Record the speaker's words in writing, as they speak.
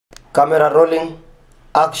Camera rolling.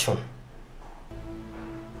 Action.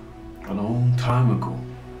 A long time ago,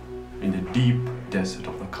 in the deep desert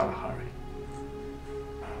of the Kalahari,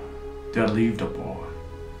 there lived a boy.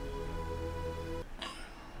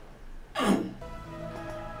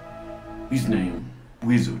 His name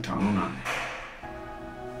was TanoNane.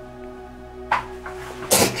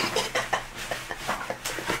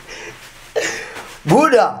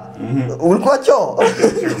 Buda! Ulikuwa choo?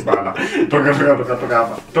 Toka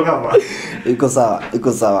hapa.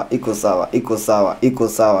 Iko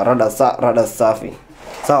sawa. Rada safi.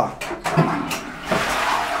 Sawa.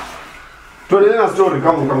 Tuendelee na story.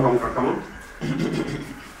 Come on.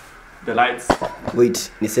 The lights.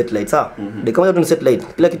 Wait, ni set light sawa? De kama ni set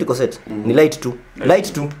light, kila kitu iko set. Ni light tu.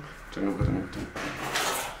 Light tu.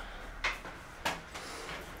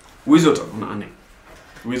 Wizo TanoNane.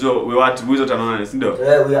 Wizo TanoNane, si ndio?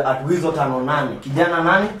 We are at Wizo TanoNane. Kijana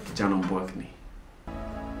nani? Kijana mbwakni.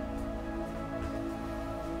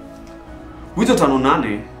 Wizo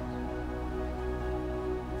TanoNane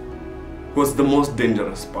was the most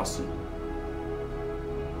dangerous person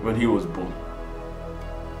when he was born.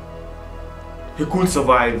 He could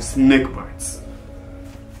survive snake bites.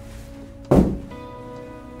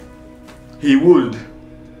 He would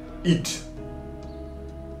eat.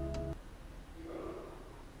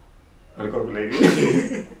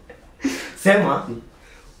 Sema,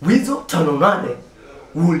 Wizo TanoNane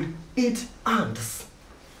would eat ants.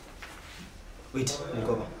 Wait,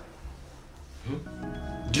 nikoba.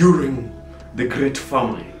 During the great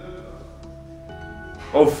famine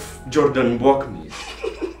of Jordan Mbwakni.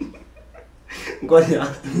 Ngoja.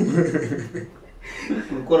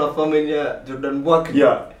 Uko na family ya Jordan Mbwakni?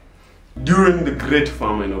 Yeah. During the great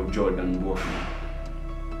famine of Jordan Mbwakni,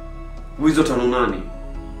 Wizo TanoNane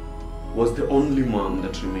was the only man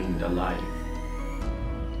that remained alive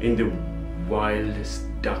in the wildest,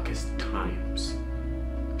 darkest times.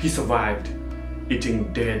 He survived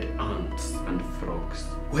eating dead ants and frogs.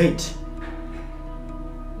 Wait.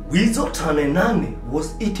 Wizo TanoNane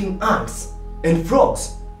was eating ants and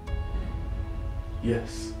frogs?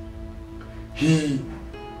 Yes. He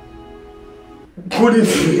couldn't.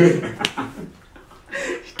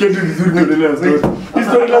 Can't do this with story. This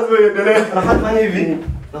story last way. Nafanya hivi.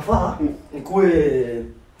 Nafaa nikuwe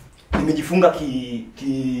nimejifunga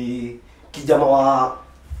kijama wa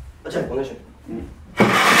acha nikuonyeshe.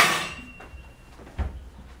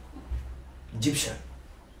 Egyptian.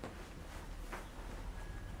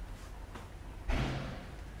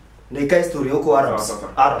 Ndio story huko Arabs.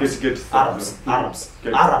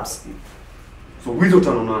 Arabs. So Wizo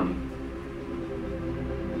TanoNane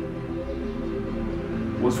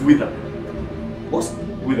was withered. Was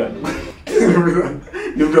withered.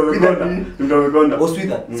 Nimtamekonda. Was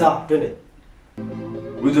withered. Sawa, twende.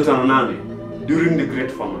 Wizo TanoNane during the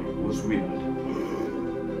great famine was withered.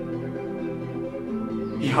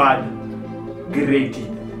 He had great teeth.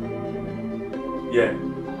 Yeah.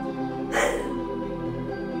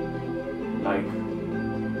 Like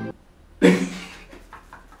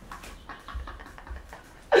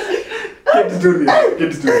Get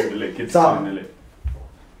the story.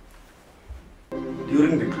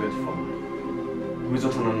 During the great famine, Wizo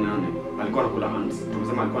TanoNane alikuwa anakula ants.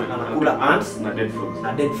 Tumesema alikuwa anakula ants na dead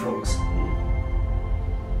frogs.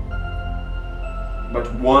 But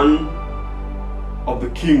one of the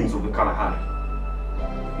kings of the Kalahari,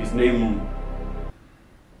 his name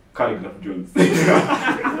Khaligraph Jones.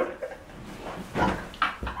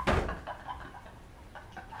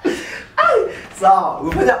 Sawa,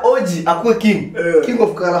 umefanya Oji akuwe king. King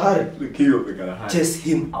of Kalahari. The king of the Kalahari. Chase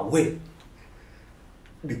him away.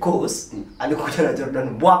 Because alikuja na Jordan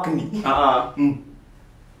Mbwakni.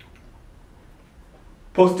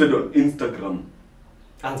 Posted on Instagram.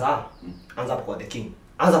 Anza for the king.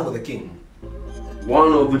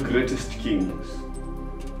 One of the greatest kings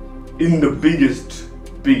in the biggest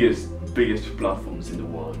platforms in the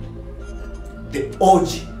world. The OG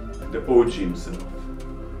himself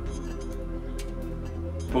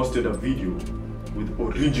posted a video with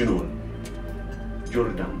original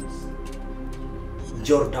Jordan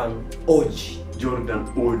OG.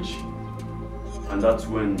 And that's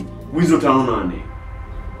when Wizo TanoNane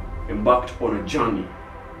embarked on a journey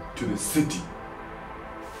to the city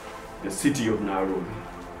of Nairobi.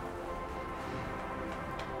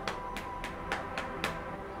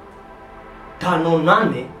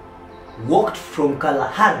 TanoNane walked from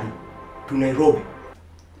Kalahari to Nairobi.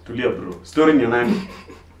 Tulia bro. Story ni nani?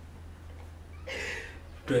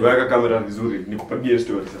 Weka kamera vizuri, nikupagie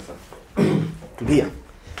story sasa. Tulia.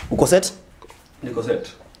 Uko set? Niko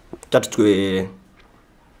set. Tatu tukue.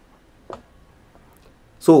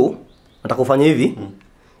 So, nataka ufanye hivi.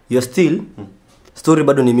 you're still story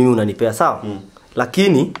bado ni mimi unanipea sawa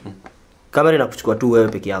lakini kamera inakuchukua tu wewe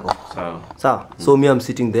peke yako sawa so me I'm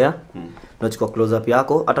sitting there nachukua close up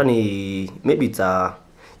yako hata ni maybe it's a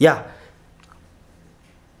yeah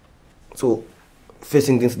so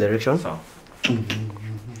facing this direction sawa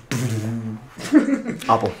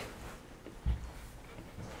hapo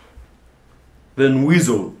then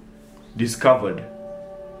Weasel discovered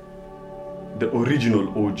the original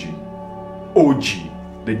OG,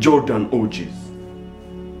 the Jordan OGs.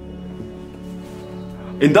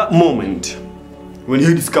 In that moment, when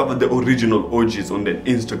he discovered the original OGs on the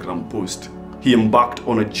Instagram post, he embarked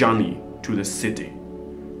on a journey to the city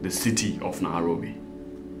of Nairobi,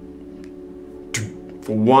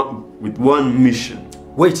 with one mission.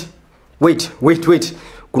 Wait.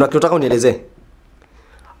 Kuna kitu nataka unielezee.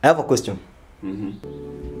 I have a question.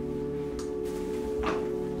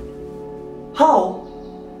 How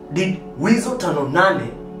did Weasel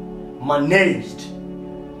TanoNane managed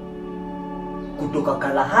kutoka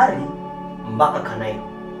Kalahari mpaka Kanairo?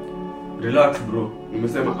 Relax bro.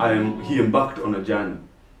 Nimesema he embarked on a journey.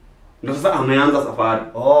 Ndio sasa ameanza safari.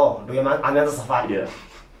 Oh, ndio ameanza safari. Yeah.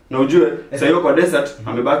 Na ujue sasa yuko kwa desert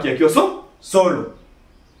amebaki akiwa solo.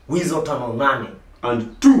 Weasel TanoNane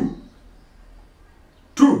and two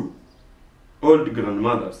old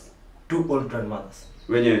grandmothers.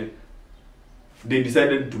 Wenye they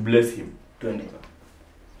decided to bless him.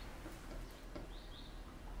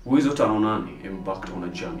 Weasel TanoNane embarked on a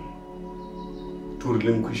journey to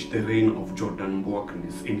relinquish the reign of Jordan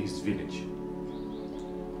Mboweke's in his village.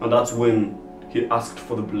 And that's when he asked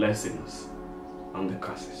for the blessings and the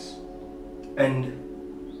curses. And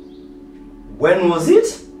when was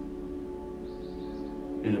it?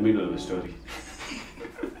 In the middle of the story.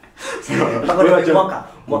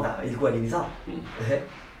 Mwaka ilikuwa nini sawa?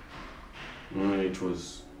 It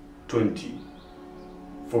was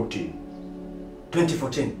 2014.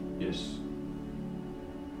 2014? Yes.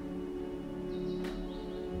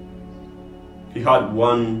 He had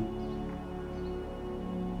one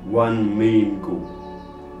main goal.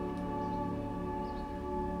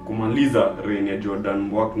 Kumaliza reign ya Jordan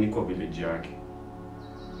Mboweke's kwa village yake.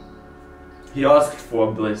 He asked for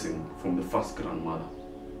a blessing from the first grandmother.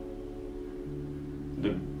 The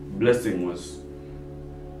blessing was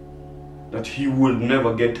that he would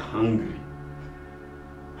never get hungry.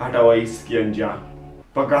 Hata waisikia njaa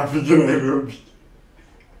mpaka afike Nairobi.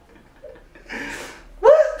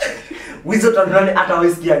 Weasel TanoNane hata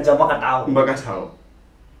waisikia njaa mpaka tao.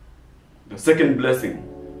 The second blessing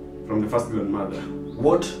from the first grandmother.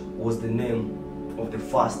 What was the name of the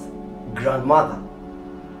first grandmother?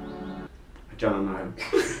 Achana nayo.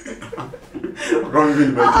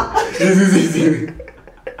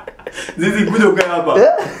 Zizi kuja ukae hapa.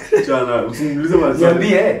 Achana, usimuulize maswali.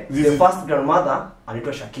 Niambie, the first grandmother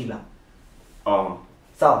anaitwa Shakila.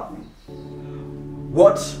 Sawa.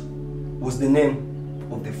 What was the name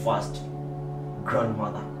of the first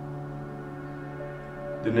grandmother?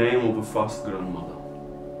 The name of the first grandmother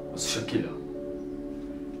was Shakila.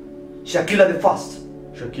 Shakila the first?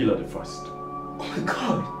 Shakila the first. Oh my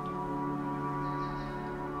God.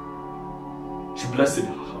 She blessed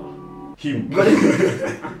him.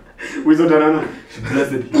 Weasel TanoNane. She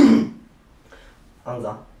blessed him.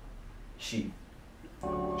 Answer. She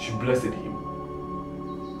blessed him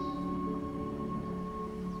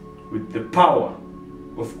with the power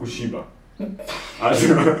of kushiba.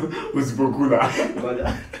 Usipokula.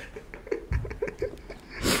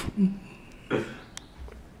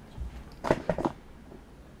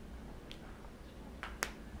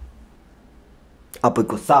 Hapo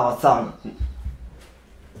iko sawa sana.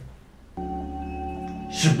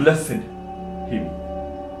 She blessed him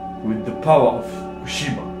with the power of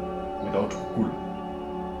kushiba without kukula.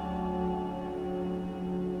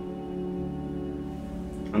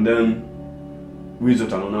 And then Weasel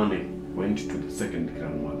TanoNane went to the second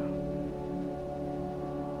grandmother.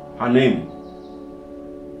 Her name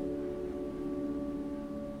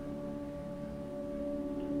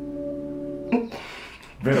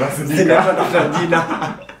Verasidika.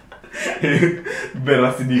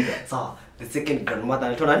 Sawa. The second grandmother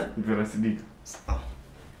anaitwa nani? Verasidika.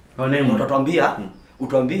 Her name utatuambia,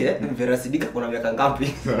 utuambie Verasidika kuna miaka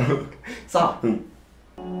ngapi? Sawa.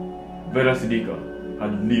 Verasidika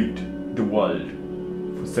had lived the world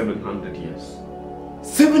for 700 years.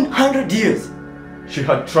 700 years? She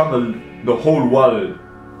had traveled the whole world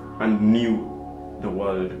and knew the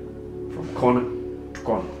world from corner to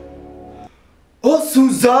corner. Oh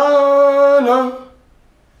Susanna,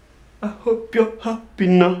 I hope you're happy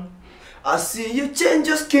now. I see you change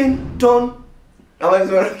your skin tone.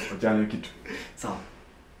 Wachana kitu. Sawa.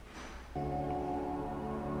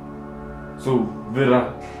 So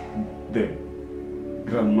Vera, the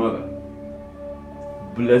grandmother,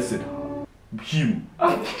 blessed him.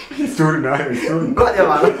 Story na story. Ngoja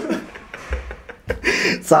bana.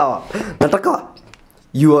 Sawa. Nataka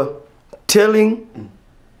you are telling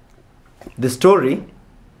the story.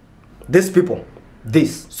 These people.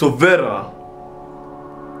 This. So Vera,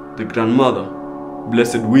 the grandmother,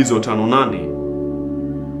 blessed Wizo TanoNane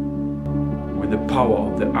with the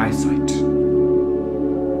power of the eyesight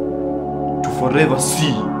to forever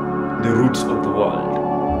see the roots of the world.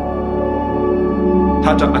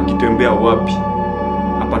 Hata akitembea wapi,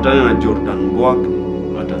 apatane na Jordan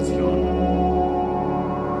Mbwakni, ataziona.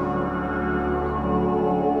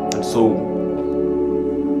 And so,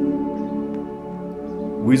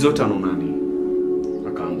 Wizo TanoNane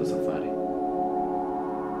akaanza safari.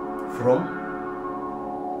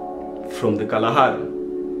 From the Kalahari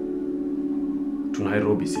to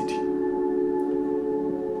Nairobi City.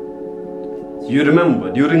 You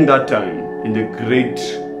remember, during that time, in the great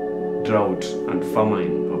drought and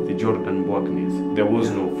famine of the Jordan Mbwaknis, there was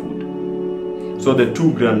no food. So the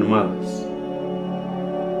two grandmothers,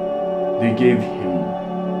 they gave him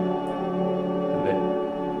the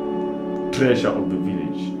treasure of the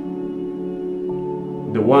village,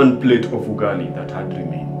 the one plate of ugali that had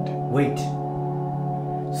remained. Wait.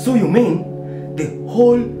 So you mean the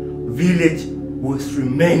whole village was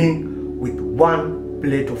remaining with one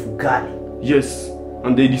plate of ugali? Yes,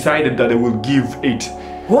 and they decided that they will give it.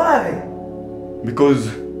 Why? Because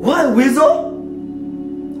why Wizo?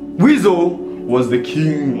 Wizo was the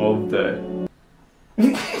king of the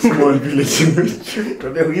small village.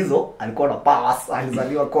 Tuambie Wizo alikuwa na powers,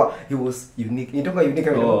 alizaliwa kwa he was unique. Nitoka unique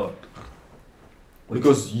kama oh.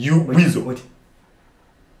 Because you Wizo. Wait.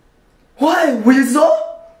 Why Wizo?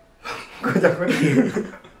 Ngoja ngoja.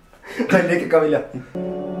 Kaileke kamila.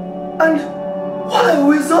 And why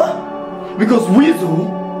Wizo? Because Wizo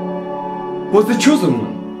was the chosen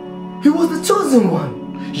one. He was the chosen one.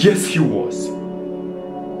 Yes, he was.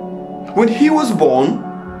 When he was born,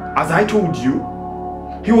 as I told you,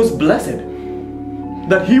 he was blessed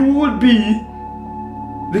that he would be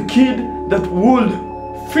the kid that would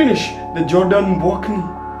finish the Jordan Mbwakni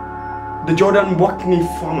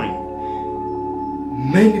famine.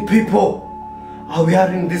 Many people are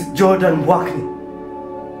wearing this Jordan Mbwakni.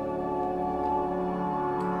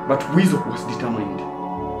 But Wizo was determined.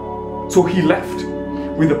 So he left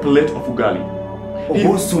with a plate of ugali.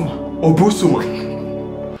 Obusuma.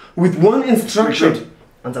 With one instruction.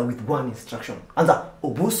 Anza with one instruction. Anza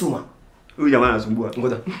Obusuma. Huyu jamaa anasumbua.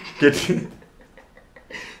 Ngoja. Keti.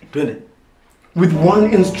 Twende. With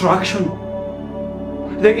one instruction.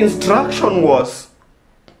 The instruction was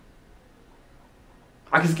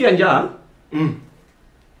akisikia njaa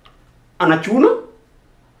anachuna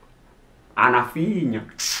anafinya.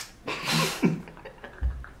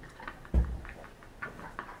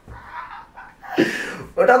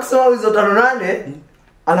 Utakusema Wizo TanoNane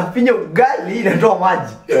anafinya ugali inatoa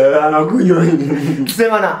maji. Anakunywa.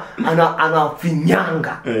 Sema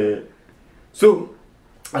anafinyanga. So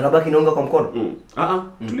anabaki naunga kwa mkono.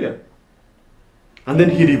 Tulia. And then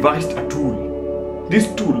he devised a tool.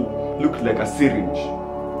 This tool looked like a syringe.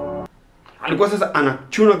 Alikuwa sasa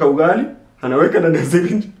anachuna ka ugali, anaweka ndani ya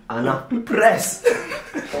syringe, ana press.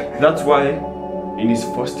 That's why in his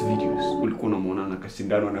first videos ulikuwa unamuona na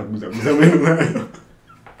kasindano anaguza meno.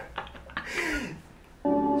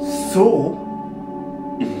 So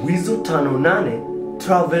Wizo TanoNane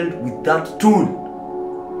traveled with that tool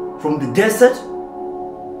from the desert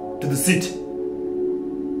to the city.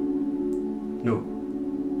 No.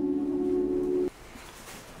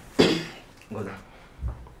 Ngoja.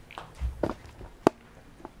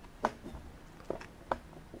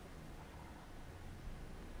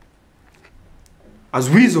 As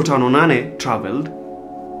Wizo TanoNane traveled,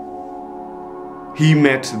 he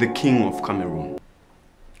met the king of Cameroon.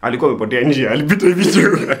 Alikuwa amepotea njia, alipita hivi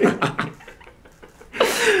tu.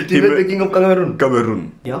 He met the king of Cameroon.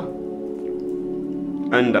 Cameroon. Yeah.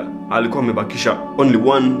 And alikuwa amebakisha only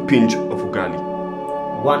one pinch of ugali.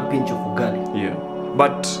 One pinch of ugali. Yeah.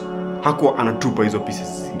 But hakuwa anatupa hizo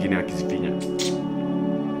pieces zingine akizifinya.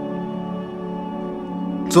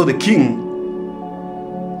 So the king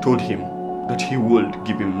told him that he would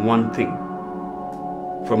give him one thing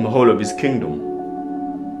from the whole of his kingdom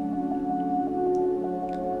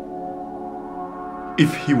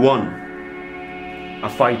if he won a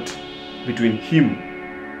fight between him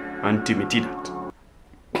and Timetidat.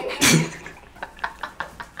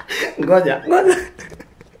 Ngoja.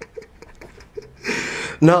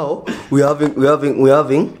 Now we're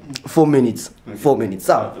having 4 minutes. 4 minutes.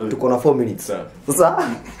 Sawa, tuko na 4 minutes. Sasa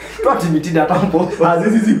Twati mitinda tampo.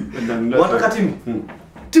 Azizi. Wataka timu.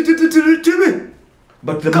 Timu.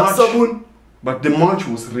 But the match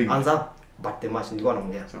was rigged. Anza. But the match nilikuwa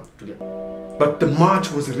naongea. Tulia. But the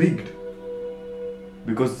match was rigged.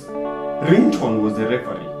 Because Ringtone was the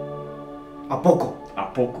referee. Apoko.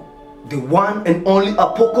 The one and only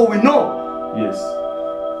Apoko we know. Yes.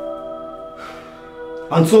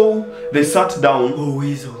 And so they sat down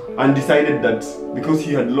and decided that because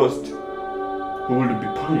he had lost, he would be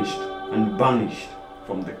punished and banished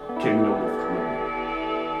from the kingdom of Cameroon.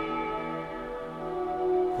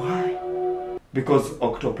 Why? Because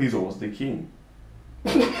Octopizzo was the king.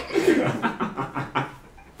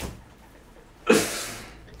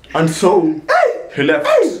 And so he left.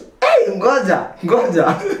 Ngoja.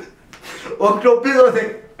 Octopizzo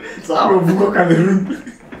the Cameroon.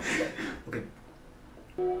 Okay.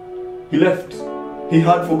 He left. He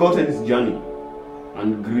had forgotten his journey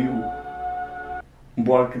and grew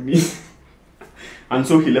Mbwakni. And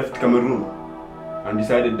so he left Cameroon and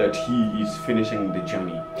decided that he is finishing the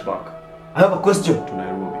journey back. I have a question to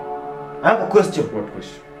Nairobi. I have a question. What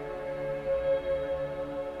question?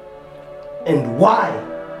 And why?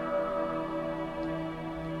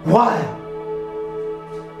 Why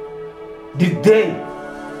did they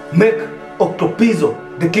make Octopizzo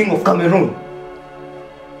the king of Cameroon?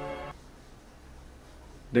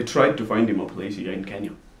 They tried to find him a place here in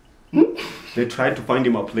Kenya. They tried to find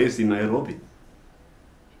him a place in Nairobi.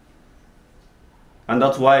 And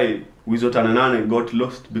that's why TanoNane got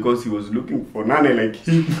lost, because he was looking for Nane like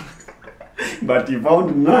him. But he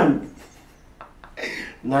found none.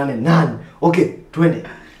 None. Okay, 20.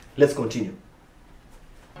 Let's continue.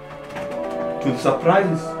 To the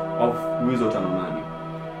surprise of TanoNane,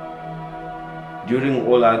 during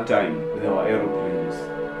all that time, there were aeroplanes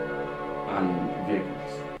and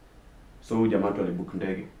vehicles. So jamaa tu alibook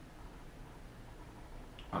ndege.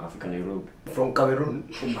 Akafika Nairobi. From Cameroon.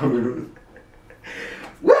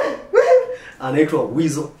 Anaitwa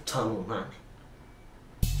TanoNane.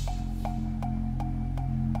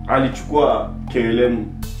 Alichukua KLM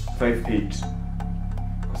 58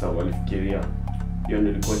 kwa sababu alifikiria hiyo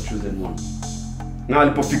ndio ilikuwa chosen one. Na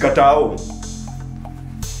alipofika Tao,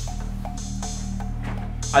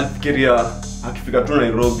 alifikiria akifika tu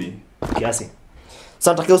Nairobi kiasi.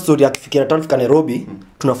 Sasa takio story akifikiria tutafika Nairobi,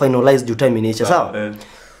 tuna finalize due time inaisha, sawa?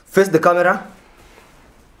 Face the camera.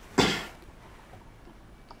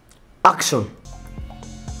 Action.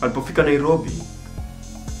 Alipofika Nairobi,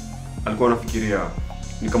 alikuwa anafikiria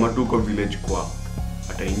ni kama tuko village kwao.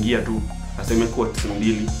 Ataingia tu, aseme kwa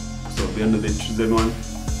tsindili, kwa sababu yeye ndio the chosen one,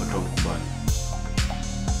 watu wakubali.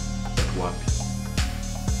 But wapi?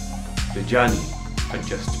 The journey had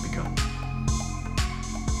just begun.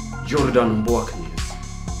 Jordan Mbwakni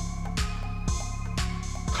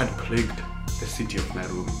had plagued the city of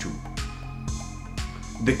Nairobi too.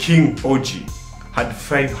 The king OG had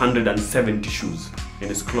 570 shoes in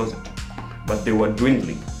his closet, but they were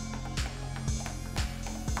dwindling.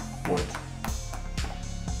 What?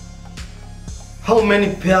 How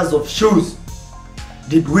many pairs of shoes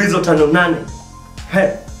did TanoNane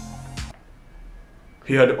have?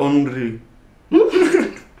 He had only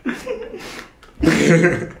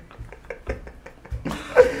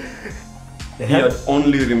he had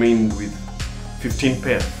only remained with 15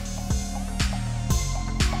 pairs.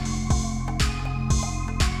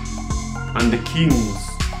 And the kings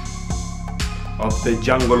of the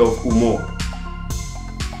jungle of Umo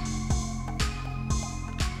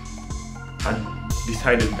had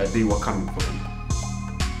decided that they were coming for him.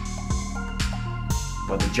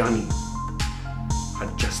 But the journey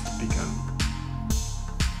had just begun.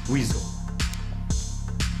 Weasel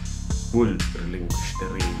will relinquish the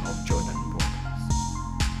reign of Jordan Mbwakni.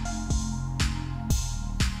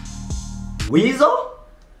 Weasel?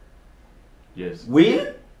 Yes.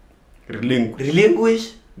 Will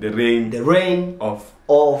relinquish the reign of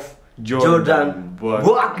Jordan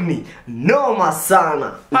Mbwakni. Noma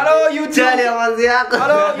sana. Hello YouTube.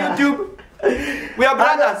 Hello YouTube. We are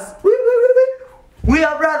brothers. We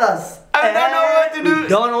are brothers. I don't know what to do. We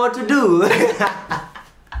don't know what to do.